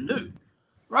beginning. Not new.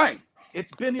 Right.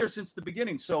 It's been here since the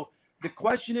beginning. So the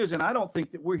question is, and I don't think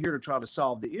that we're here to try to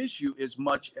solve the issue as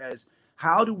much as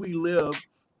how do we live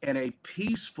in a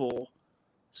peaceful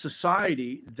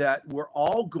society that we're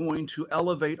all going to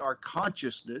elevate our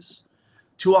consciousness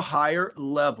to a higher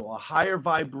level, a higher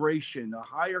vibration, a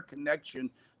higher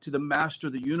connection to the master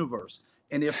of the universe.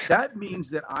 And if that means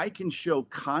that I can show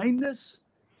kindness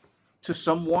to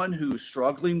someone who's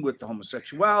struggling with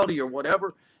homosexuality or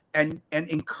whatever, and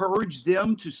encourage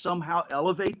them to somehow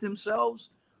elevate themselves,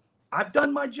 I've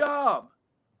done my job.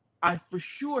 I for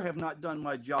sure have not done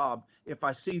my job if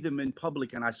I see them in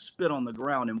public and I spit on the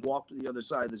ground and walk to the other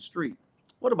side of the street.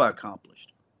 What have I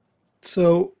accomplished?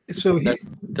 So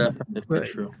that's definitely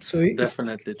true.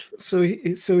 Definitely true.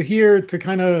 So here, to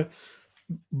kind of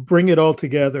bring it all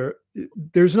together,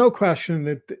 there's no question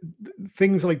that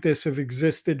things like this have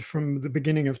existed from the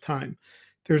beginning of time.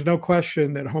 There's no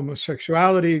question that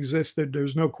homosexuality existed.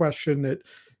 There's no question that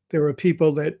there were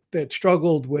people that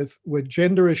struggled with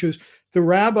gender issues. The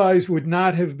rabbis would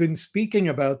not have been speaking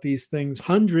about these things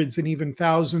hundreds and even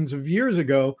thousands of years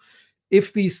ago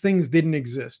if these things didn't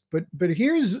exist. But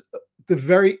here's the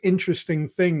very interesting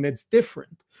thing that's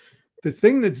different. The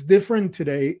thing that's different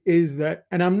today is that,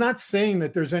 and I'm not saying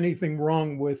that there's anything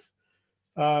wrong with,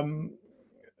 well,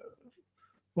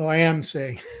 I am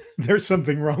saying there's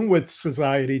something wrong with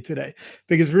society today,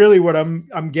 because really what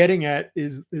I'm getting at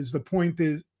is the point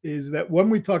is that when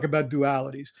we talk about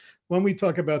dualities, when we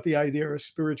talk about the idea of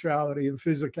spirituality and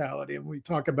physicality, and we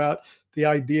talk about the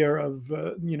idea of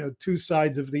two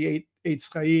sides of the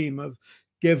Eitz Chaim, of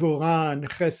Gevurah and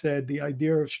Chesed, the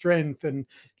idea of strength and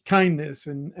kindness,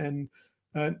 and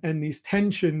these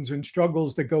tensions and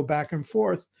struggles that go back and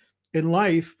forth in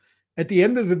life, at the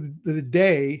end of the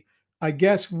day, I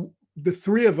guess the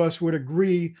three of us would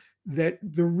agree that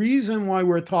the reason why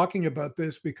we're talking about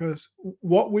this, because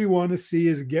what we want to see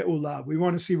is Geulah. We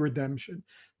want to see redemption.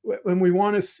 When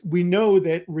we know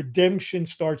that redemption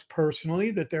starts personally,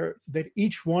 that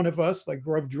each one of us, like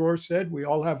Rav Dror said, we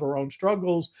all have our own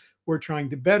struggles. We're trying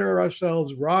to better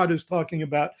ourselves. Rod is talking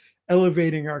about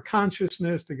elevating our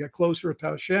consciousness to get closer to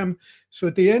Hashem. So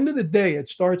at the end of the day, it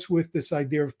starts with this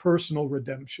idea of personal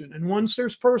redemption. And once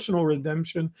there's personal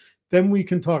redemption, then we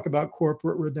can talk about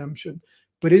corporate redemption.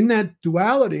 But in that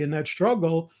duality, in that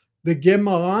struggle, the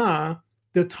Gemara,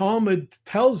 the Talmud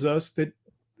tells us that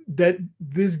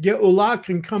this Geulah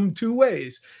can come two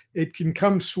ways. It can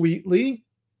come sweetly,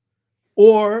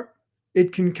 or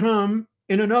it can come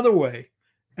in another way.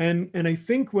 And I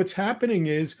think what's happening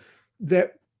is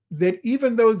that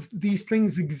even though these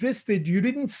things existed, you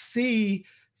didn't see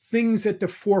things at the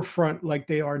forefront like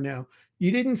they are now. You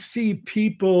didn't see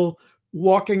people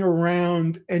walking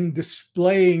around and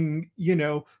displaying,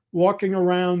 walking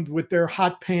around with their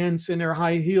hot pants and their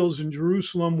high heels in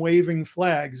Jerusalem, waving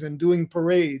flags and doing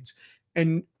parades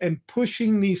and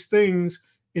pushing these things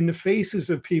in the faces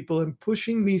of people and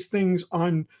pushing these things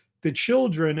on the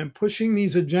children and pushing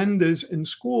these agendas in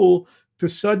school to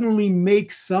suddenly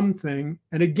make something.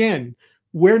 And again,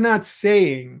 we're not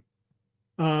saying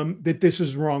that this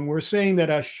is wrong. We're saying that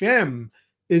Hashem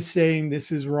is saying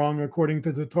this is wrong according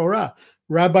to the Torah.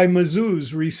 Rabbi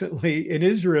Mazuz recently in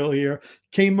Israel here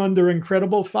came under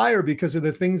incredible fire because of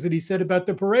the things that he said about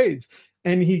the parades.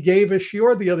 And he gave a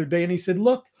shiur the other day and he said,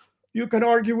 look, you can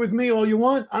argue with me all you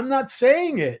want. I'm not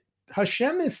saying it.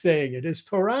 Hashem is saying it. His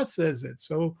Torah says it.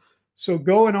 So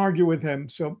go and argue with him.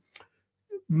 So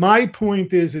my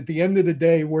point is, at the end of the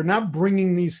day, we're not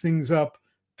bringing these things up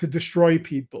to destroy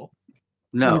people.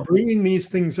 No. We're bringing these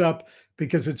things up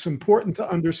because it's important to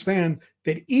understand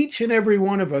that each and every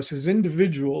one of us as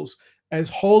individuals, as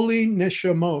holy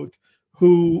neshamot,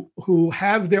 who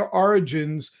have their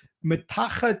origins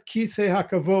metachat kisei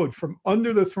hakavod, from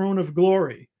under the throne of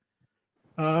glory,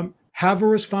 have a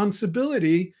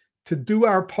responsibility to do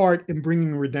our part in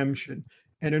bringing redemption.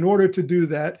 And in order to do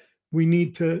that, we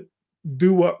need to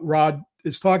do what Rod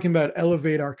is talking about,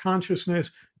 elevate our consciousness,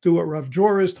 do what Rav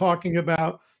Jor is talking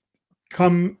about,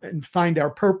 come and find our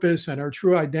purpose and our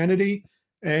true identity.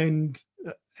 And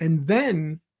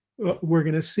then we're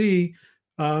going to see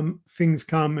things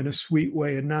come in a sweet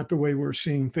way and not the way we're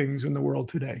seeing things in the world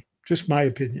today. Just my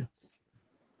opinion.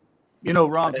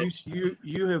 Rob,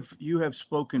 you have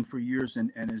spoken for years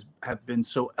and have been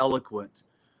so eloquent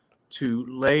to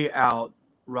lay out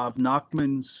Rav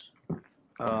Nachman's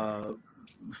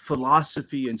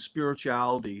philosophy and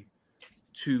spirituality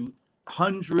to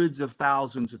hundreds of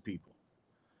thousands of people.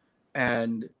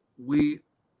 And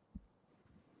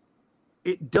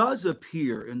it does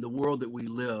appear in the world that we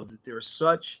live that there's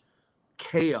such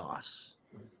chaos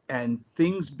and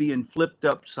things being flipped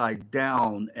upside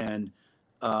down and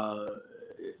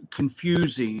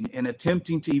confusing, and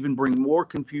attempting to even bring more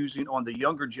confusion on the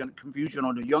younger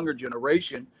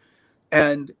generation.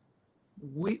 And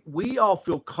we all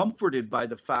feel comforted by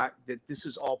the fact that this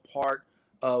is all part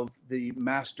of the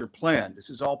master plan. This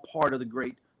is all part of the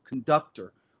great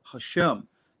conductor, Hashem,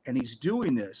 and he's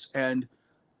doing this. And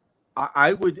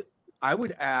I would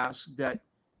ask that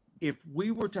if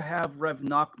we were to have Rev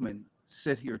Nachman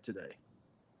sit here today,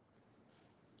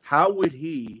 how would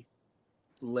he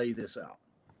lay this out?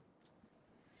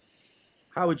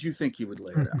 How would you think he would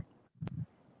lay it out?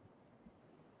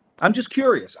 I'm just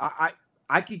curious.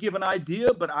 I could give an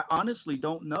idea, but I honestly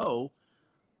don't know.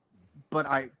 But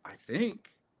I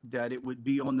think that it would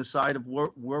be on the side of where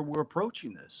we're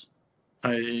approaching this.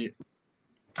 I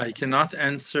cannot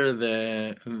answer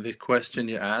the question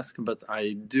you ask, but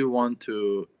I do want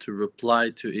to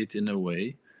reply to it in a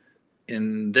way.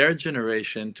 In their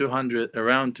generation,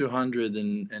 around 200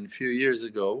 and few years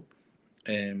ago,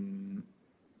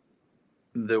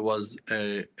 there was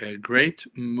a great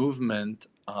movement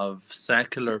of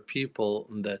secular people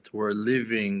that were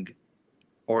living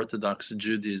Orthodox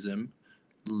Judaism,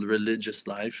 religious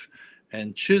life,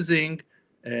 and choosing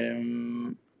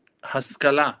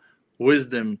haskala,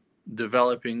 wisdom,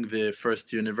 developing the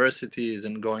first universities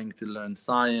and going to learn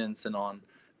science and on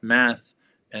math,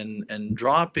 and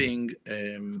dropping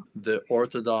the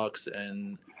Orthodox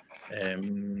and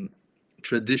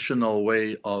traditional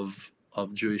way of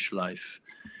Jewish life.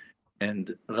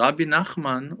 And Rabbi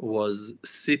Nachman was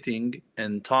sitting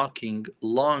and talking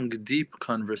long, deep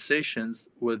conversations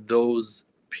with those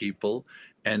people,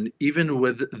 and even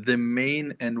with the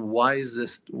main and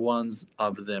wisest ones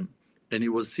of them. And he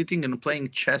was sitting and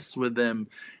playing chess with them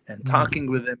and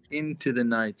talking with them into the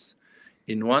nights.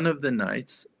 In one of the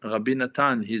nights, Rabbi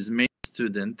Natan, his main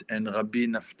student, and Rabbi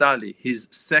Naftali, his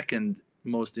second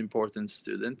most important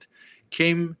student,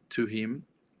 came to him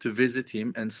to visit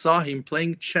him and saw him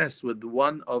playing chess with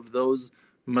one of those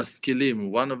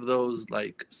maskilim, one of those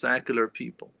like secular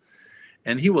people.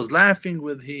 And he was laughing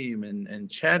with him and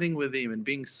chatting with him and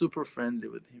being super friendly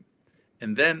with him.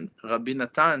 And then Rabbi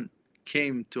Natan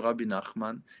came to Rabbi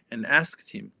Nachman and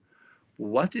asked him,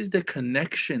 what is the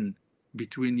connection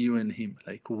between you and him?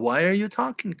 Like, why are you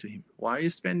talking to him? Why are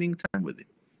you spending time with him?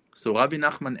 So Rabbi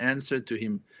Nachman answered to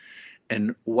him,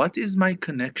 and what is my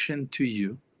connection to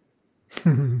you?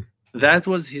 That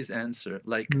was his answer.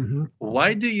 Like,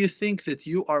 why do you think that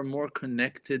you are more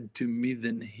connected to me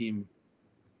than him?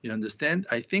 You understand?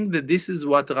 I think that this is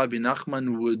what Rabbi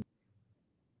Nachman would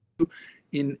do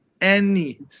in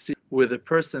any situation with a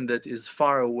person that is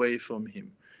far away from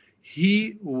him.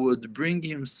 He would bring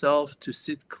himself to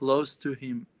sit close to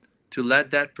him, to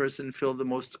let that person feel the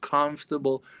most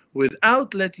comfortable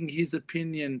without letting his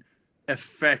opinion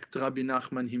affect Rabbi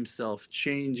Nachman himself,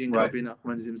 changing Right. Rabbi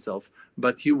Nachman himself.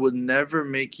 But he would never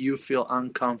make you feel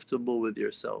uncomfortable with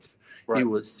yourself. He Right.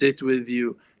 will sit with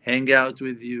you, hang out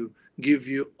with you, give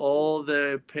you all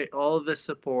the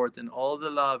support and all the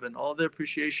love and all the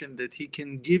appreciation that he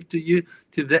can give to you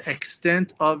to the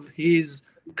extent of his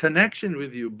connection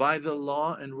with you by the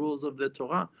law and rules of the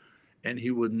Torah. And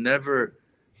he would never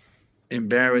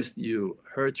embarrass you,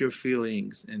 hurt your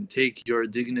feelings, and take your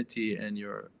dignity and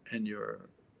your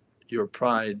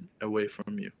pride away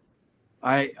from you.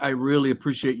 I really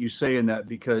appreciate you saying that,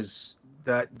 because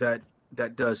that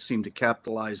does seem to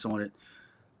capitalize on it.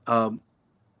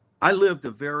 I lived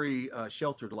a very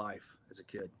sheltered life as a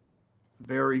kid,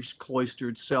 very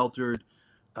cloistered, sheltered.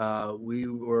 We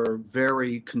were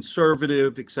very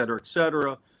conservative, et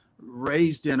cetera,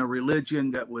 raised in a religion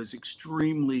that was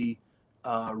extremely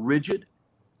rigid,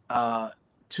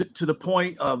 to the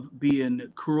point of being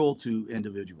cruel to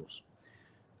individuals.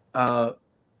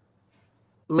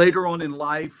 Later on in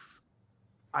life,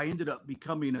 I ended up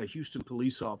becoming a Houston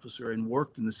police officer and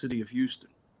worked in the city of Houston.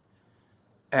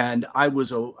 And I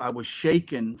was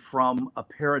shaken from a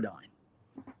paradigm.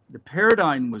 The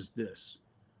paradigm was this.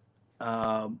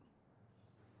 Well,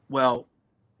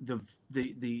 the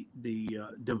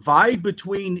divide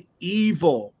between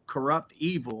evil, corrupt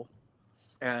evil,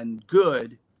 and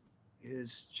good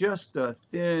is just a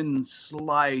thin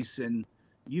slice, and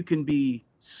you can be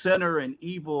sinner and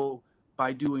evil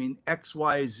by doing X,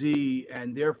 Y, Z,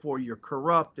 and therefore you're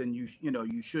corrupt, and you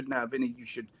shouldn't have any. You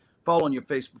should fall on your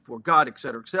face before God, et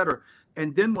cetera, et cetera.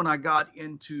 And then when I got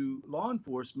into law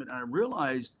enforcement, I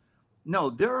realized, no,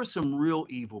 there are some real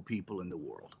evil people in the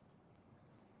world.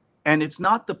 And it's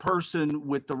not the person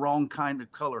with the wrong kind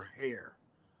of color hair.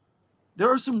 There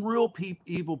are some real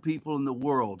evil people in the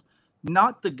world,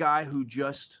 not the guy who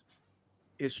just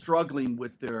is struggling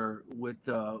with their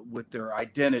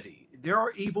identity. There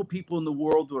are evil people in the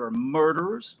world that are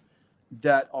murderers,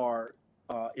 that are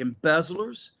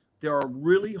embezzlers. There are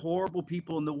really horrible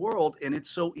people in the world, and it's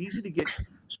so easy to get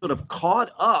sort of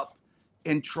caught up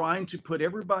in trying to put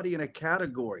everybody in a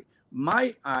category.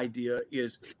 My idea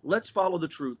is, let's follow the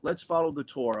truth, let's follow the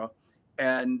Torah,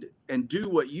 and do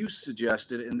what you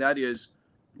suggested, and that is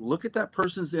look at that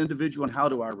person as the individual and how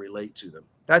do I relate to them.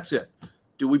 That's it.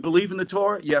 Do we believe in the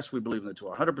Torah? Yes, we believe in the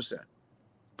Torah, 100%.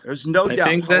 There's no doubt.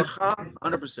 Think that,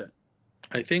 100%.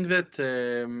 I think that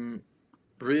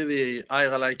really,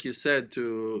 Ira, like you said,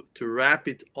 to wrap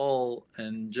it all,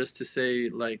 and just to say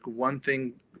like one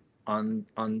thing on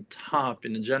top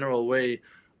in a general way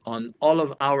on all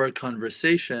of our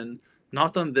conversation,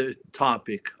 not on the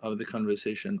topic of the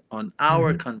conversation, on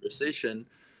our conversation,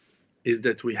 is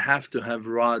that we have to have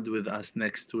Rod with us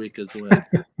next week as well.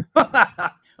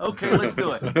 Okay, let's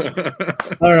do it.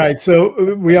 All right,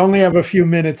 so we only have a few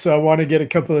minutes, so I want to get a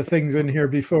couple of things in here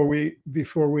before we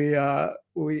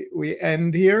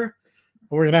end here.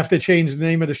 We're gonna have to change the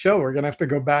name of the show. We're gonna have to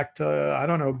go back to, I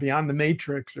don't know, Beyond the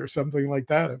Matrix or something like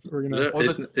that. If we're gonna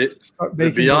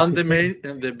the Beyond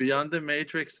the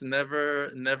Matrix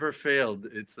never failed.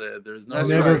 It's there's no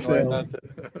never failed.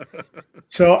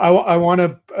 So I want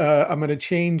to I'm going to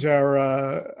change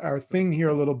our thing here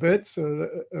a little bit so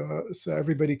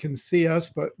everybody can see us,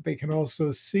 but they can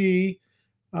also see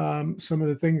some of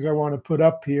the things I want to put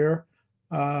up here.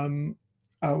 I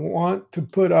want to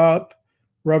put up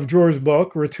Rav Dror's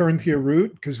book, Return to Your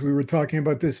Root, because we were talking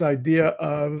about this idea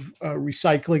of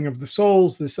recycling of the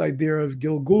souls, this idea of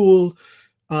Gilgul.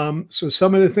 So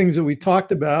some of the things that we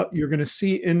talked about, you're going to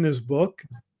see in this book.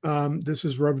 This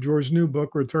is Rav Dror's new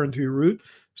book, Return to Your Root.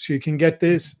 So you can get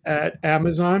this at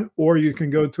Amazon, or you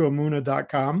can go to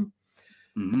Emunah.com.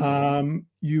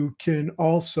 You can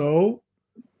also,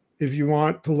 if you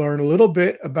want to learn a little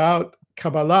bit about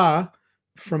Kabbalah,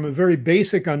 from a very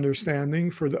basic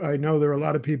understanding, I know there are a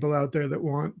lot of people out there that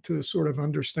want to sort of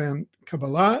understand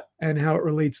Kabbalah and how it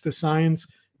relates to science.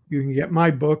 You can get my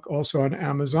book also on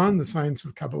Amazon, The Science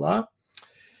of Kabbalah.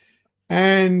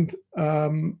 And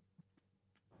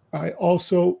I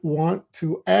also want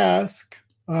to ask,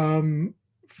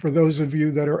 for those of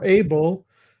you that are able,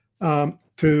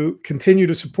 to continue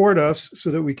to support us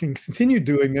so that we can continue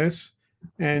doing this.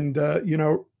 And,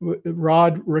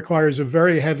 Rod requires a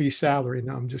very heavy salary.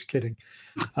 No, I'm just kidding.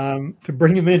 To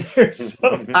bring him in here.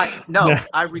 So,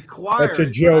 I require. That's a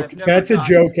joke. That's a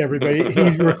joke, everybody. He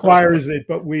requires it,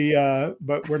 but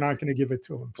we're not going to give it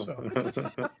to him. So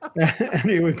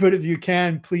anyway, but if you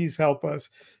can, please help us.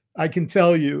 I can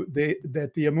tell you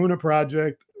that the Emunah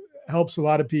Project helps a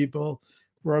lot of people.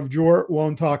 Rav Jor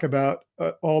won't talk about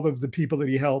all of the people that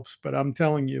he helps, but I'm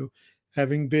telling you,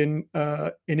 having been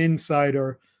an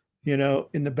insider,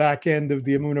 in the back end of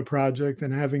the Amuna project,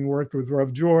 and having worked with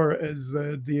Rav Jor as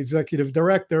the executive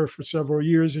director for several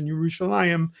years in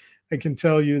Yerushalayim, I can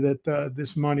tell you that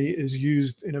this money is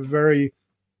used in a very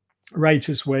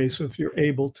righteous way. So if you're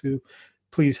able to,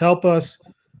 please help us.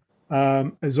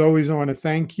 As always, I want to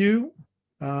thank you,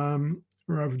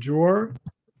 Rav Jor,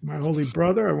 my holy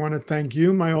brother. I want to thank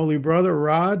you, my holy brother,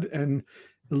 Rod. And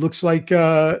it looks like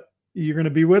you're going to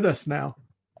be with us now.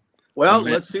 Well,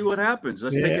 let's see what happens.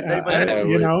 Let's take it day by day.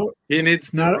 He needs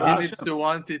to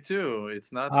want it too.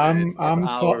 It's not.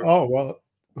 Oh well,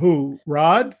 who?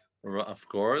 Rod? Of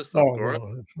course. Well,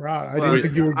 Rod. I didn't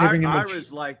think you were giving him.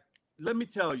 Ira's like, let me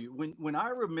tell you, when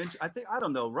Ira mentioned, I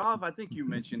don't know, Rav, I think you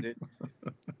mentioned it,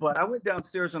 but I went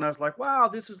downstairs and I was like, wow,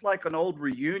 this is like an old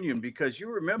reunion, because you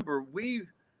remember we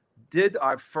did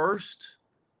our first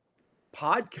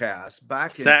podcast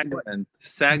back in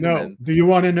segment. No. Do you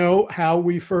want to know how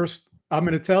we first? I'm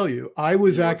going to tell you. I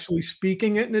was actually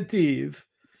speaking at Nativ.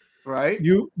 Right.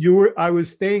 I was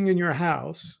staying in your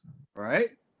house. Right.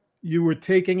 You were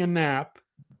taking a nap,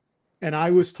 and I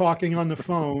was talking on the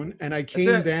phone, and I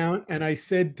came down and I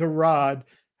said to Rod,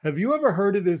 have you ever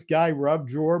heard of this guy, Rav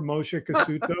Jor Moshe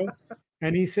Kasuto?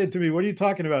 And he said to me, what are you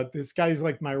talking about? This guy's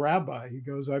like my rabbi. He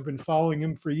goes, I've been following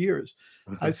him for years.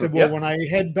 I said, well, when I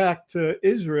head back to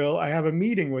Israel, I have a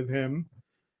meeting with him.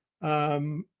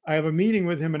 I have a meeting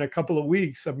with him in a couple of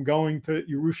weeks. I'm going to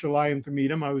Yerushalayim to meet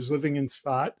him. I was living in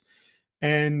Sfat.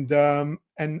 And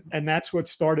that's what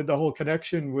started the whole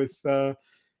connection with the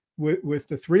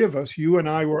three of us. You and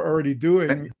I were already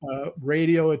doing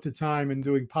radio at the time and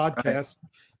doing podcasts.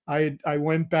 Right. I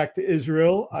went back to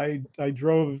Israel. I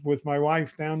drove with my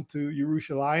wife down to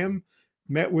Yerushalayim,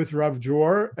 met with Rav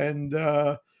Jor, and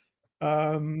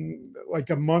like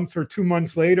a month or 2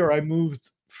 months later, I moved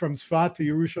from Sfat to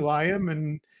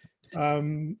Yerushalayim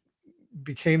and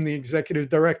became the executive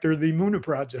director of the Amuna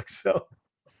project.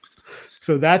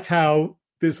 So that's how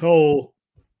this whole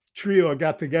trio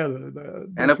got together.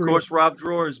 And of course, Rav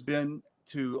Jor has been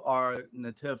to our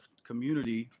Nativ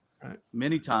community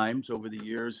many times over the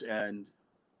years, and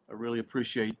I really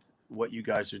appreciate what you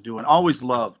guys are doing. Always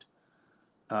loved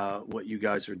what you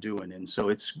guys are doing, and so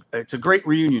it's a great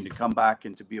reunion to come back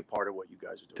and to be a part of what you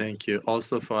guys are doing. Thank you.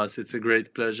 Also for us, it's a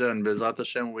great pleasure, and Bezrat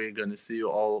Hashem, we're going to see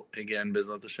you all again,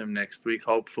 Bezrat Hashem, next week,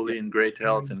 hopefully in great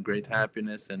health and great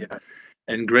happiness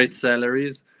and great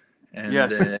salaries. And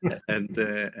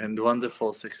and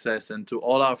wonderful success, and to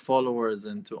all our followers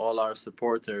and to all our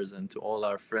supporters and to all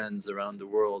our friends around the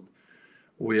world,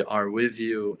 we are with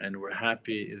you, and we're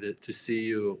happy to see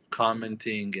you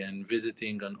commenting and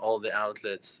visiting on all the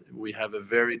outlets. We have a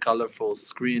very colorful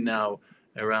screen now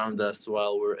around us,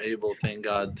 while we're able, thank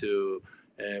God, to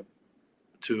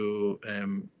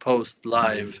post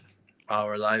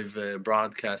our live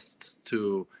broadcasts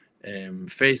to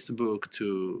Facebook,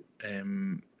 to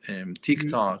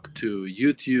TikTok, to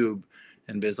YouTube,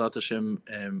 and Bezrat Hashem,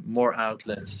 more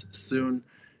outlets soon.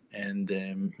 And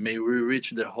may we reach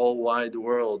the whole wide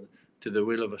world to the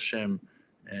will of Hashem,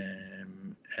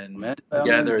 and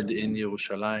gathered in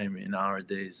Yerushalayim in our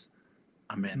days.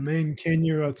 Amen. Amen. Ken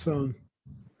Yiratzon.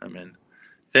 Amen.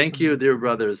 Thank you, dear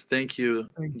brothers. Thank you,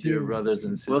 dear brothers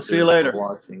and sisters. We'll see you later. For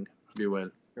watching. Be well.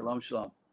 Shalom, shalom.